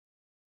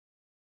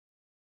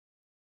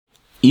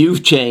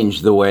You've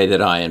changed the way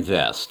that I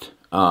invest.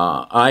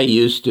 I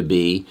used to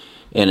be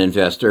an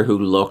investor who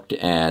looked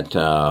at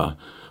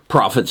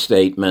profit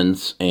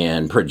statements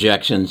and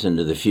projections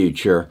into the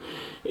future.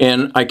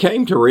 And I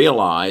came to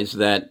realize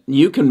that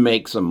you can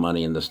make some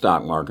money in the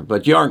stock market,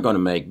 but you aren't going to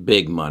make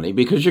big money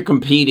because you're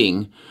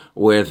competing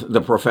with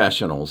the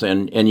professionals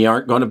and you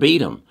aren't going to beat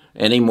them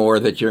any more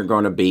that you're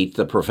going to beat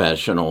the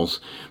professionals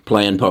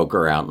playing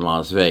poker out in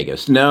Las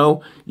Vegas.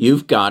 No,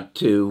 you've got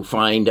to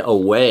find a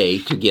way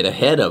to get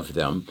ahead of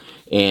them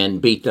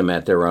and beat them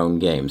at their own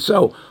game.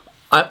 So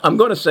I'm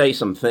going to say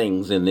some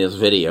things in this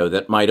video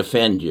that might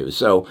offend you.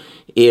 So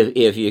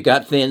if you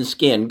got thin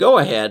skin, go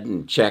ahead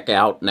and check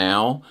out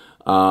now.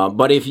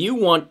 But if you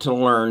want to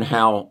learn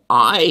how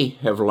I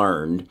have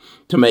learned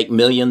to make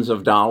millions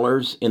of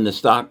dollars in the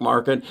stock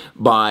market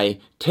by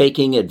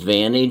taking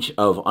advantage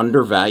of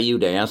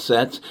undervalued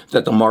assets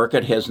that the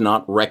market has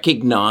not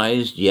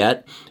recognized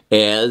yet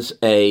as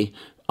a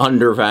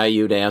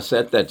undervalued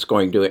asset that's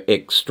going to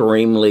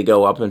extremely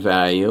go up in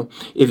value,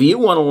 if you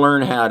want to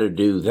learn how to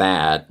do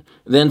that,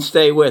 then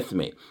stay with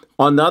me.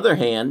 On the other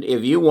hand,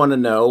 if you want to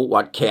know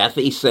what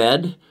Kathy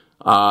said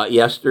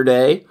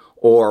yesterday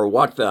or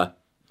what the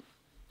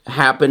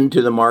happened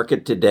to the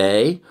market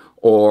today,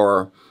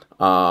 or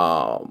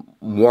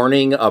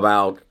warning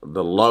about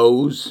the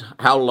lows,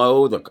 how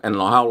low and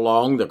how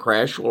long the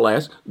crash will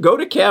last, go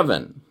to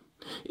Kevin.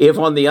 If,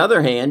 on the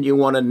other hand, you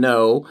want to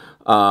know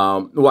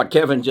what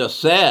Kevin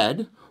just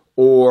said,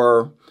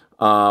 or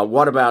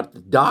what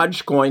about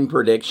Dogecoin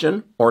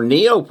prediction or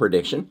NEO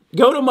prediction,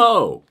 go to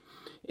Mo.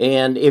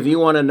 And if you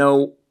want to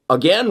know,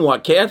 again,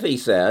 what Kathy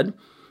said,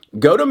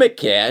 go to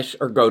McCash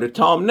or go to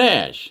Tom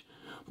Nash.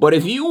 But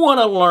if you want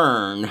to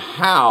learn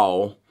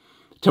how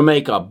to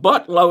make a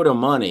buttload of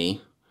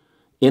money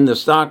in the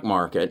stock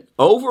market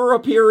over a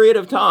period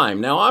of time,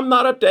 now I'm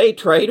not a day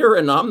trader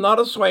and I'm not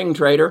a swing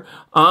trader,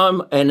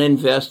 I'm an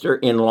investor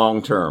in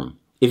long term.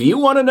 If you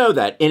want to know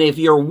that, and if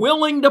you're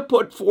willing to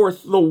put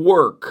forth the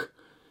work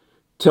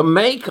to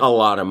make a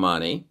lot of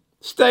money,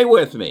 stay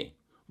with me.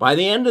 By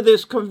the end of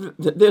this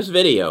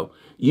video,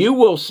 you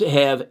will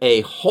have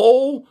a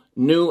whole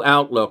new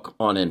outlook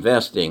on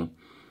investing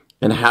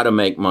and how to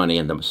make money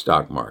in the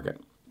stock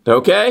market.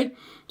 Okay?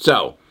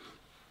 So,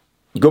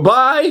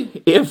 goodbye.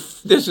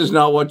 If this is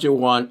not what you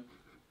want,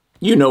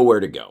 you know where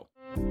to go.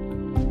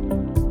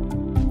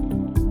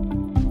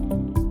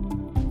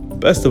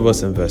 Best of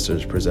Us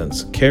Investors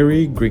presents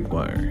Kerry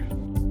Griegmeier.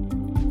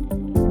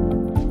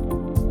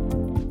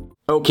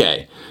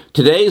 Okay,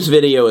 today's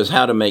video is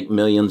how to make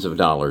millions of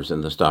dollars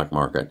in the stock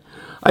market.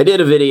 I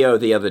did a video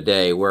the other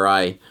day where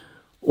I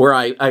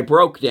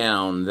broke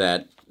down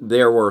that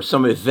there were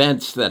some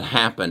events that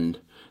happened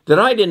that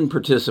I didn't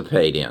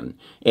participate in.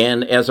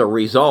 And as a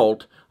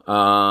result,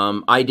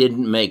 I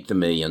didn't make the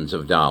millions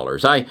of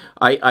dollars.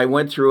 I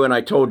went through and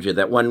I told you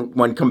that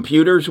when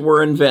computers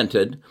were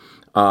invented,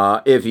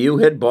 if you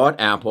had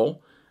bought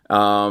Apple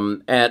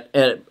at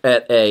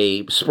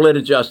a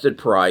split-adjusted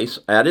price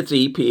at its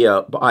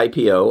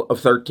IPO of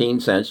 13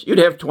 cents, you'd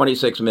have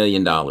 $26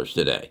 million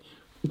today.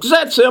 It's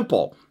that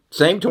simple.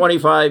 Same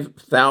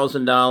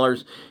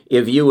 $25,000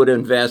 if you would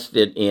invest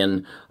it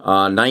in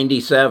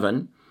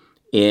 97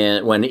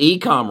 when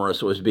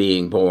e-commerce was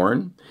being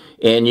born,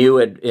 and you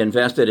had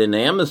invested in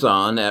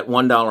Amazon at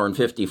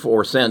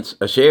 $1.54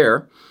 a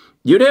share,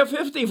 you'd have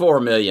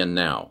 $54 million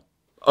now.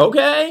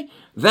 Okay?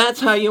 That's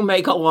how you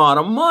make a lot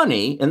of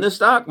money in the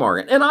stock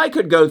market. And I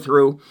could go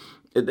through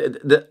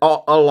a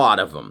lot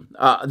of them.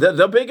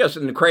 The biggest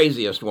and the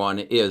craziest one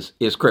is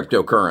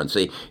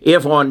cryptocurrency.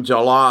 If on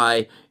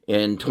July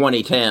in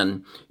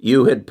 2010,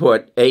 you had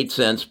put 8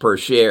 cents per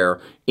share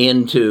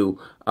into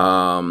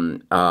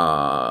Bitcoin,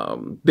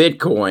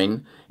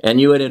 and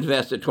you had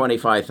invested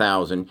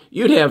 $25,000,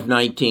 you'd have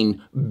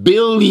 $19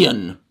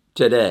 billion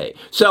today.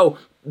 So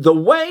the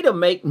way to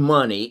make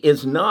money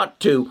is not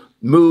to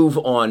move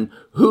on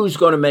who's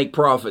going to make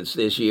profits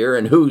this year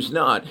and who's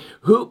not.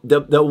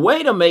 The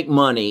way to make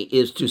money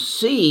is to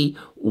see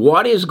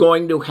what is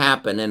going to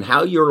happen and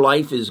how your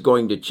life is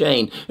going to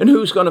change and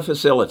who's going to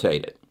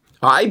facilitate it.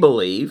 I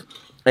believe,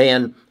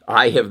 and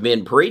I have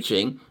been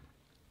preaching,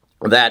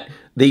 that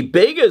the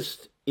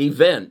biggest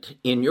event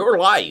in your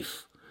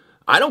life,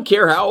 I don't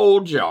care how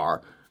old you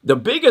are, the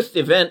biggest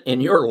event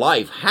in your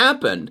life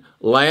happened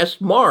last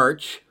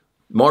March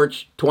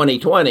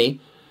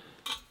 2020,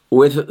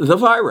 with the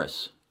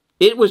virus.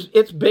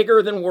 It's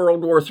bigger than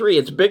World War III.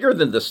 It's bigger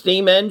than the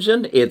steam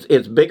engine.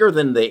 It's bigger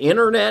than the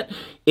internet.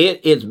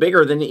 It's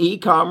bigger than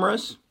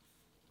e-commerce,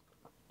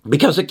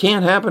 because it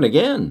can't happen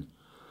again.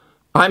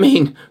 I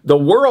mean, the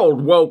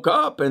world woke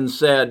up and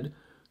said,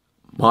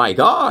 my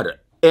God,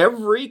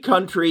 every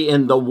country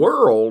in the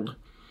world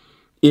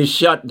is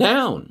shut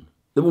down.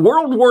 The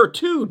World War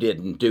II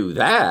didn't do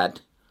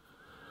that.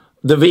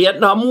 The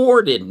Vietnam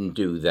War didn't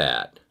do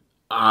that.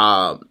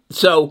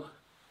 So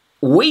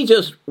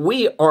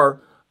we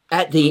are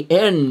at the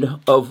end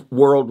of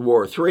World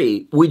War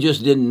III. We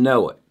just didn't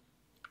know it.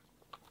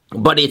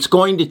 But it's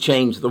going to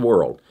change the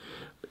world.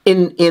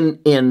 In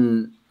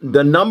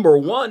the number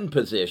one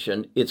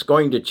position, it's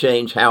going to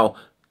change how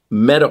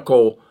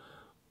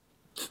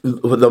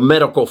the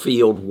medical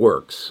field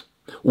works.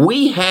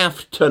 We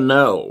have to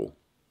know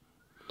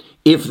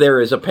if there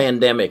is a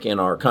pandemic in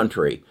our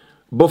country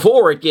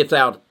before it gets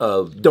out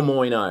of Des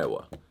Moines,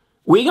 Iowa.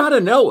 We got to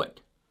know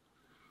it.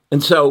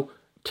 And so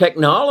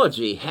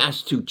technology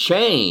has to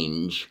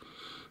change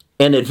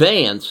and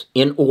advance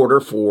in order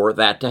for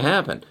that to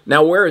happen.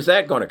 Now, where is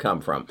that going to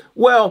come from?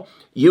 Well,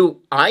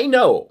 I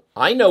know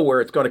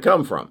where it's going to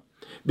come from.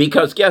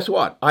 Because guess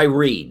what? I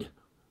read.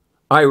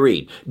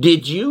 Do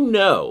you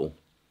know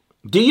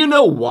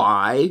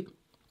why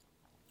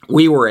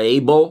we were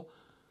able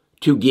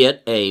to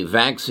get a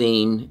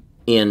vaccine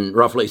in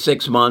roughly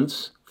 6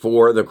 months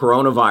for the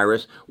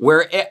coronavirus,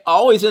 where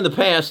always in the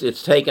past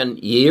it's taken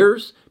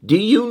years? Do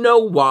you know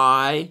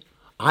why?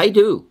 I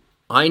do.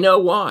 I know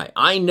why.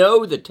 I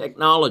know the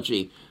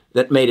technology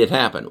that made it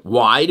happen.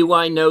 Why do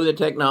I know the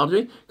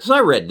technology? Because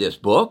I read this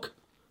book.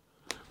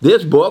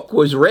 This book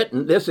was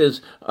written, this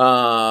is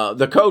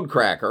The Code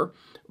Cracker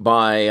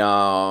by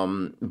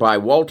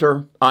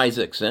Walter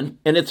Isaacson,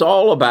 and it's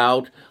all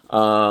about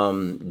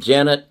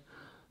Janet,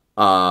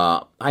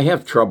 I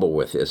have trouble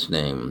with this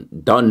name,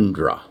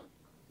 Doudna,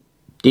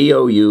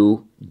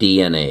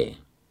 Doudna,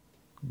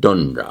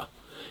 Doudna.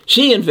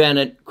 She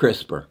invented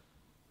CRISPR.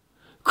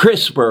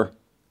 CRISPR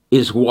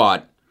is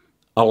what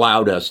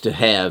allowed us to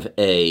have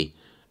a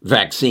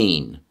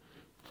vaccine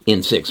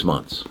in 6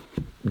 months.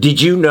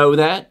 Did you know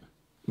that?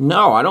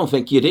 No, I don't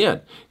think you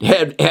did.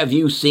 Have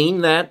you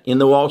seen that in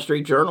the Wall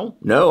Street Journal?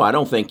 No, I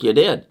don't think you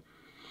did.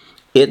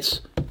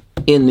 It's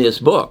in this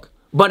book.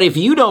 But if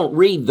you don't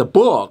read the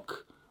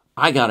book,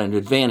 I got an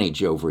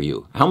advantage over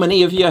you. How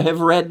many of you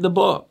have read the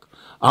book?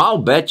 I'll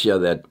bet you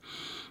that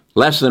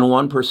less than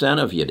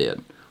 1% of you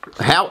did.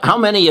 How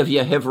many of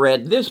you have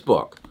read this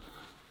book,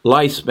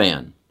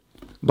 Lifespan,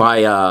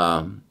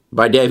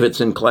 by David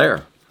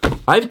Sinclair?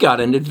 I've got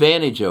an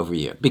advantage over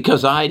you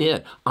because I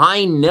did.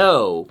 I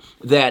know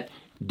that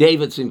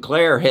David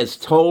Sinclair has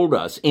told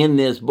us in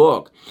this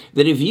book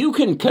that if you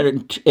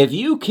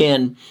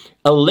can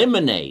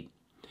eliminate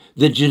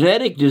the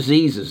genetic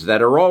diseases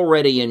that are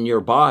already in your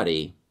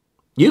body,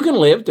 you can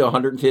live to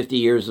 150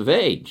 years of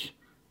age.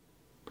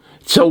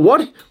 So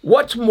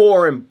what's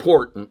more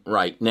important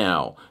right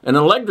now, an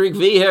electric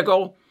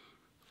vehicle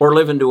or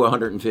living to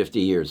 150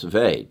 years of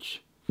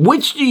age?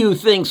 Which do you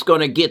think's going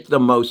to get the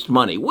most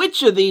money?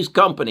 Which of these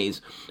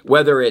companies,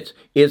 whether is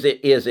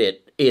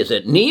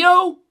it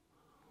Neo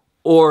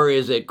or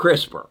is it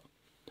CRISPR,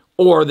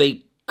 or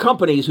the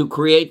companies who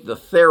create the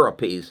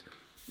therapies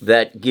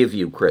that give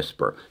you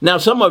CRISPR? Now,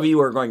 some of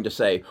you are going to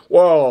say,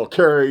 "Well,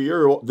 Kerry,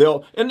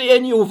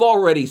 and you've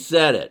already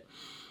said it.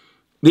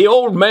 The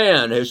old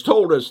man has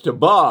told us to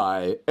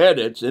buy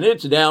edits, and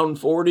it's down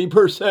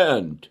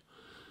 40%.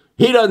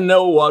 He doesn't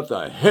know what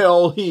the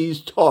hell he's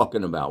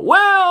talking about."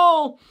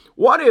 Well,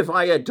 what if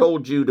I had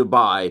told you to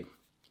buy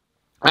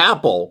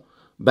Apple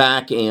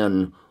back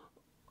in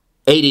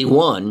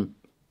 81,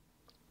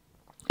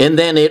 and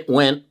then it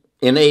went,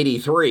 in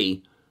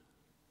 83,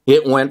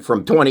 it went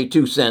from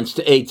 22 cents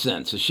to 8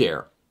 cents a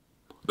share?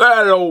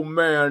 That old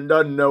man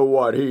doesn't know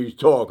what he's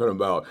talking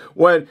about.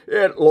 When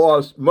it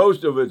lost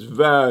most of its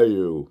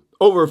value,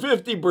 over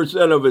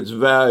 50% of its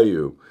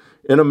value,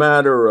 in a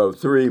matter of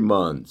 3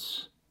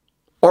 months.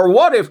 Or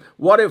what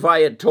if I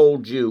had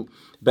told you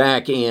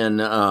back in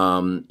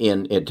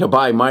to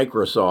buy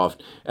Microsoft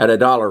at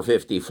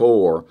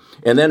 $1.54,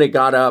 and then it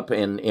got up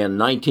in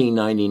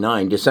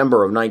 1999,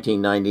 December of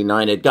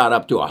 1999, it got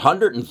up to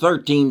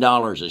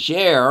 $113 a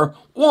share.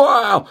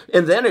 Wow!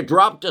 And then it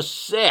dropped to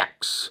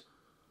 $6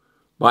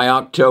 by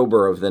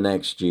October of the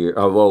next year,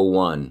 of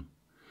 01.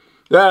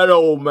 That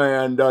old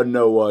man doesn't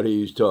know what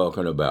he's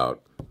talking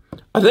about.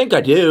 I think I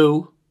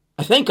do.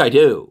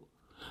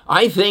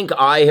 I think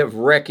I have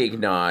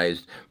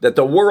recognized that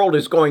the world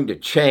is going to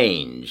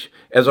change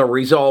as a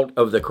result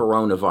of the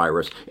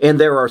coronavirus. And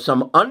there are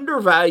some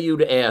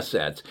undervalued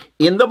assets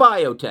in the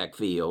biotech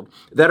field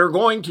that are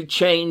going to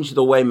change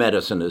the way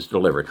medicine is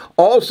delivered.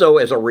 Also,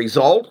 as a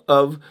result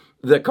of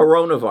the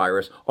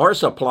coronavirus, our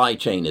supply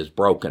chain is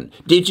broken.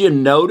 Did you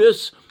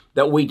notice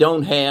that we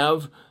don't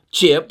have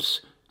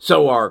chips,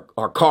 so our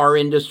car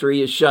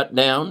industry is shut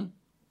down?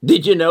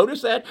 Did you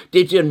notice that?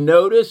 Did you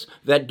notice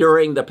that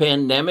during the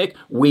pandemic,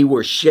 we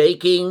were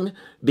shaking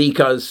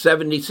because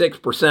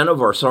 76%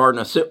 of our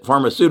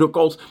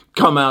pharmaceuticals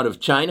come out of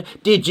China?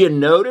 Did you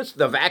notice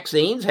the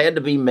vaccines had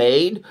to be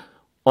made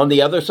on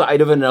the other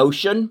side of an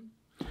ocean?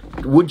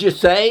 Would you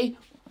say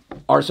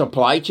our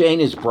supply chain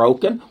is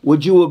broken?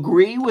 Would you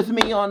agree with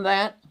me on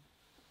that?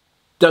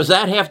 Does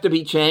that have to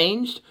be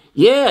changed?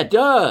 Yeah, it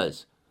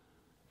does.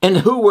 And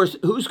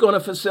who's going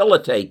to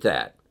facilitate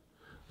that?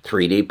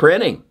 3D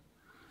printing.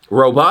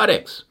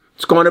 Robotics.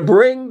 It's going to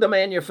bring the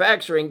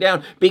manufacturing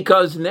down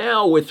because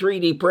now with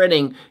 3D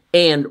printing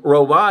and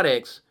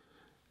robotics,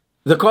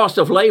 the cost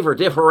of labor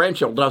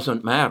differential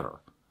doesn't matter.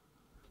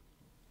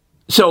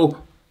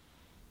 So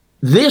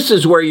this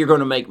is where you're going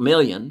to make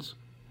millions.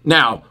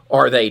 Now,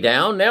 are they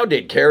down now?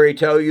 Did Kerry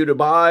tell you to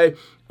buy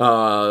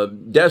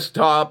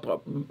desktop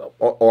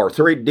or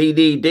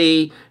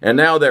 3DDD, and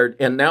now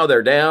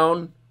they're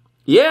down.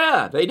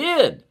 Yeah, they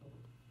did.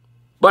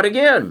 But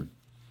again,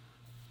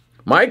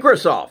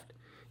 Microsoft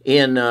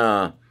in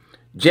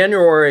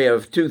January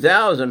of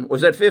 2000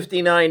 was at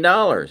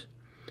 $59.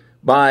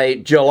 By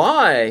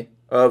July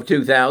of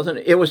 2000,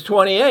 it was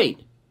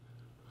 $28.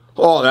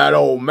 Oh, that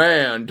old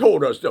man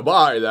told us to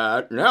buy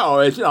that. Now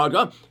it's not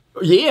gone.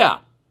 Yeah,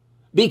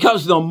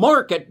 because the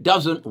market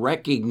doesn't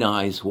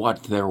recognize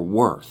what they're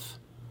worth.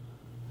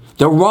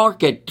 The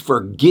market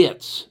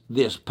forgets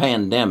this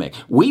pandemic.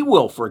 We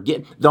will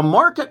forget. The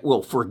market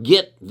will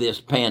forget this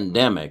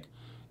pandemic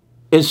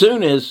as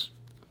soon as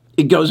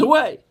it goes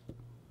away.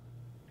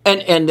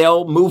 And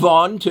they'll move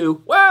on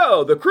to,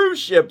 well, the cruise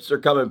ships are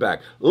coming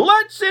back.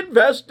 Let's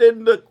invest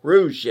in the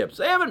cruise ships.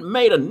 They haven't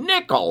made a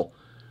nickel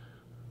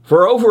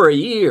for over a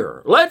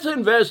year. Let's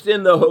invest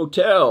in the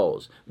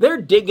hotels. They're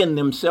digging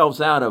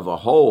themselves out of a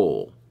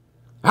hole.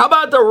 How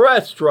about the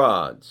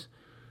restaurants?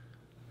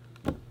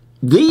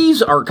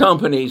 These are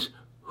companies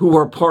who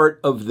are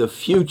part of the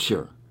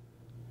future.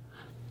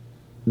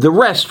 The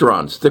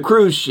restaurants, the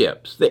cruise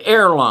ships, the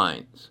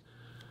airlines,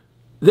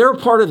 they're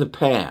part of the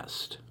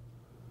past.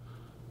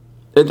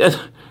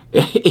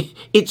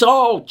 It's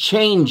all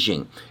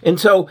changing. And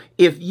so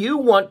if you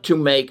want to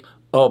make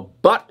a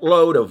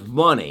buttload of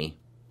money,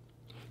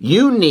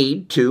 you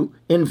need to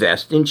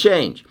invest in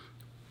change.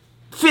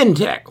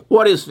 Fintech.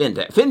 What is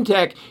fintech?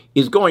 Fintech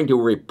is going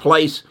to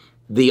replace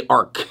the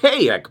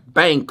archaic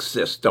bank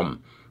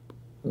system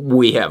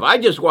we have. I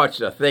just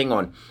watched a thing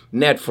on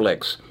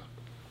Netflix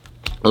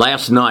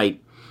last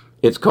night.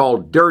 It's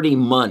called Dirty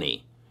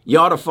Money. You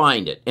ought to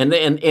find it and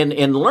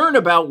learn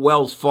about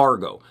Wells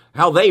Fargo,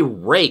 how they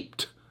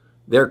raped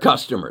their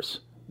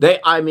customers.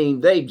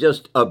 They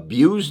just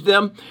abused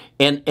them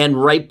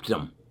and raped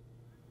them.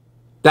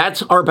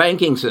 That's our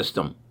banking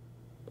system.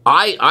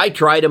 I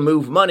try to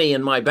move money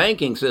in my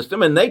banking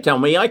system, and they tell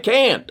me I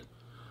can't.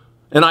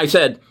 And I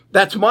said,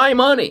 that's my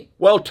money.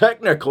 Well,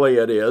 technically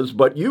it is,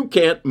 but you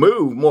can't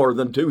move more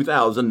than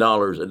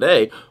 $2,000 a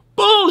day.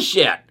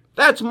 Bullshit!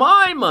 That's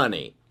my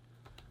money.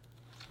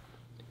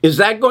 Is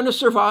that going to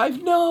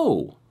survive?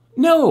 No.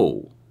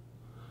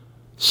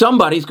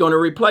 Somebody's going to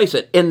replace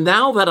it. And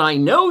now that I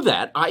know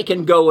that, I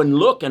can go and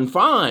look and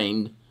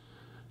find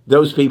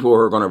those people who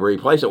are going to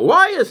replace it.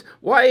 Why is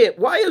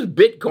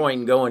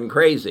Bitcoin going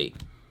crazy?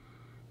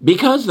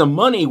 Because the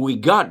money we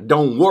got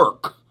don't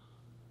work.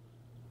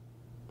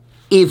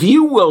 If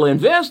you will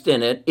invest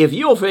in it, if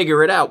you'll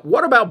figure it out,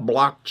 what about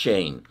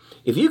blockchain?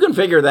 If you can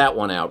figure that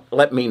one out,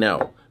 let me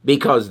know.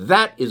 Because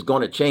that is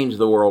going to change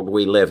the world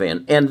we live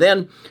in. And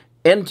then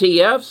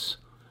NTFs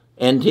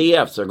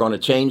are going to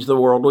change the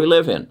world we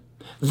live in.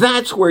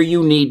 That's where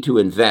you need to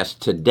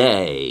invest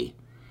today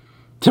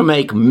to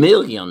make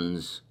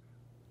millions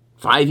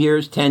 5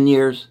 years, 10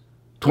 years,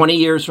 20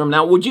 years from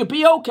now. Would you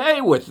be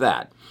okay with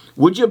that?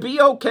 Would you be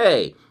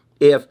okay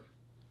if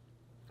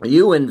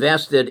you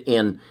invested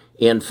in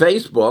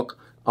Facebook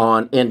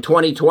in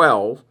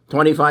 2012,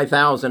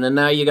 25,000, and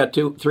now you got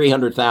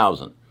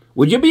 300,000?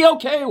 Would you be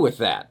okay with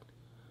that?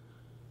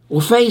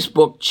 Well,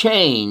 Facebook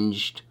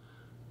changed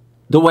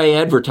the way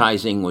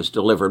advertising was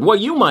delivered. Well,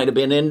 you might have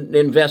been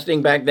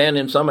investing back then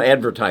in some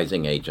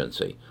advertising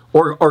agency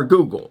or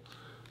Google.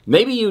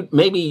 Maybe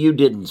you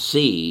didn't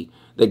see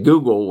that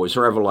Google was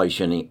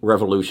revolutionizing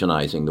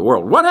the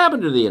world. What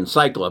happened to the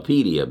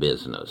encyclopedia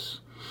business?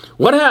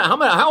 When's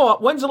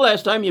the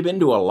last time you've been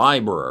to a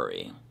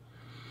library?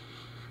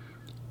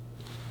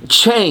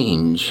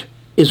 Change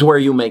is where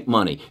you make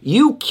money.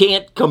 You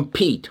can't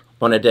compete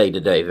on a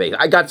day-to-day basis.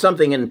 I got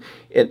something in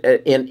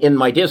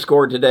my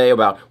Discord today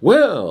about,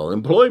 well,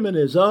 employment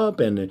is up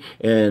and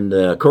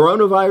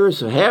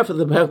coronavirus, half of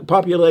the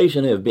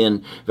population have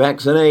been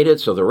vaccinated,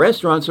 so the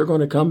restaurants are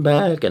going to come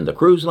back and the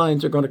cruise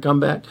lines are going to come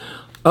back.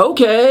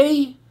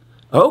 Okay,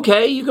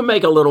 you can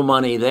make a little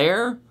money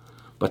there,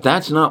 but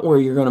that's not where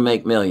you're going to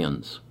make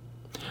millions.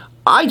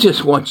 I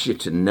just want you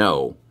to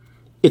know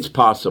it's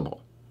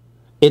possible.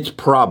 It's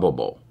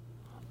probable.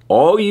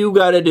 All you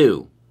got to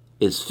do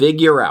is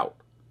figure out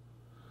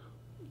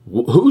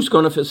who's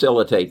going to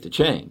facilitate the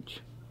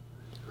change.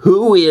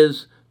 Who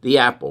is the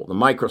Apple, the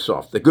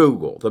Microsoft, the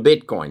Google, the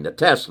Bitcoin, the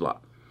Tesla?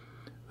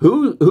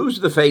 Who's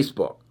the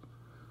Facebook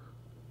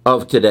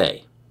of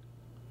today?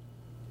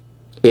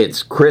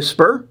 It's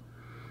CRISPR,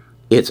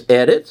 it's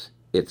Edits,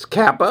 it's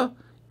Kappa,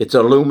 it's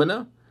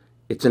Illumina,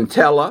 it's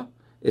Intella,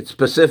 it's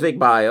Pacific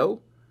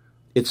Bio,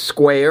 it's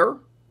Square,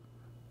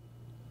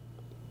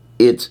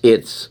 it's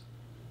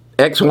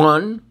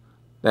X1,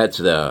 that's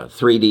the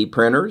 3D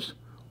printers,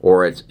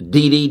 or it's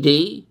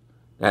DDD,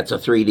 that's a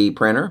 3D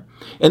printer.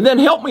 And then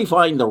help me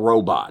find the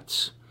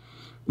robots.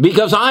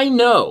 Because I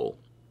know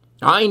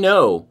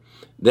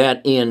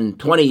that in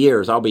 20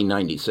 years, I'll be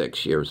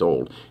 96 years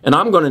old, and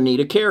I'm going to need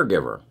a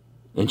caregiver.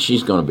 And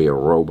she's going to be a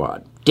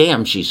robot.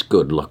 Damn, she's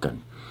good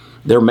looking.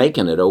 They're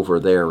making it over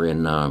there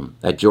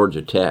at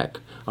Georgia Tech.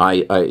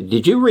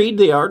 Did you read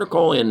the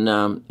article in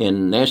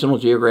National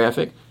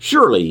Geographic?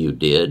 Surely you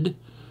did.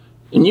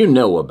 And you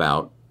know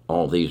about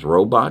all these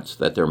robots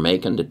that they're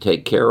making to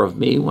take care of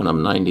me when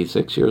I'm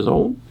 96 years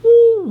old.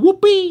 Woo,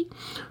 whoopee.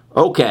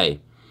 Okay,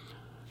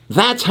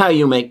 that's how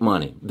you make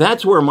money.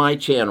 That's where my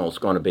channel's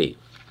going to be.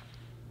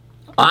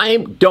 I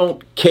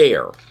don't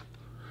care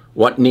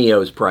what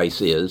NIO's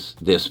price is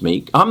this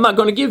week. I'm not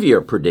going to give you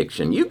a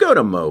prediction. You go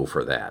to Mo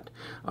for that,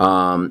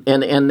 and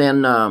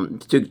then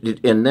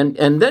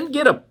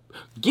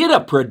get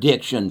a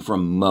prediction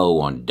from Mo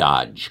on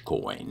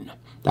Dogecoin.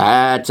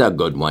 That's a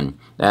good one.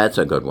 That's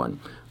a good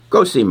one.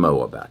 Go see Mo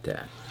about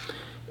that.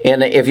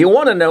 And if you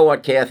want to know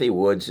what Kathy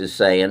Woods is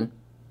saying,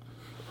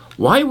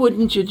 why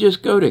wouldn't you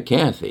just go to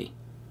Kathy?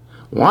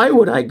 Why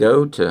would I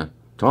go to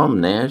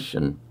Tom Nash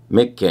and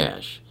Mick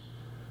Cash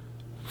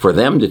for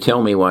them to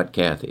tell me what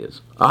Kathy is?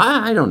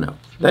 I don't know.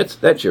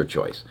 That's your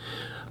choice.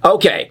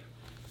 Okay,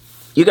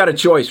 you got a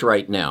choice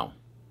right now.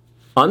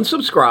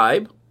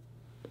 Unsubscribe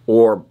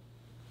or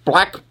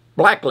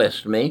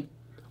blacklist me,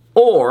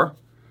 or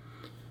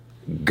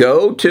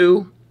go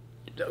to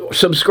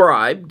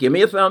subscribe, give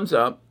me a thumbs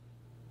up,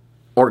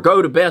 or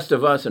go to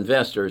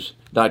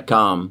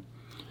bestofusinvestors.com.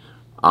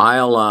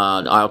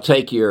 I'll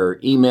take your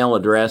email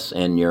address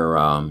and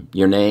your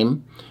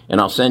name,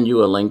 and I'll send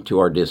you a link to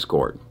our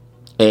Discord.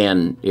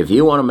 And if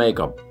you want to make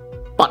a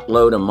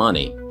buttload of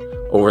money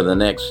over the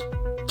next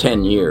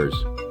 10 years,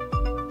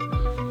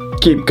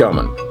 keep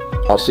coming.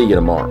 I'll see you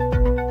tomorrow.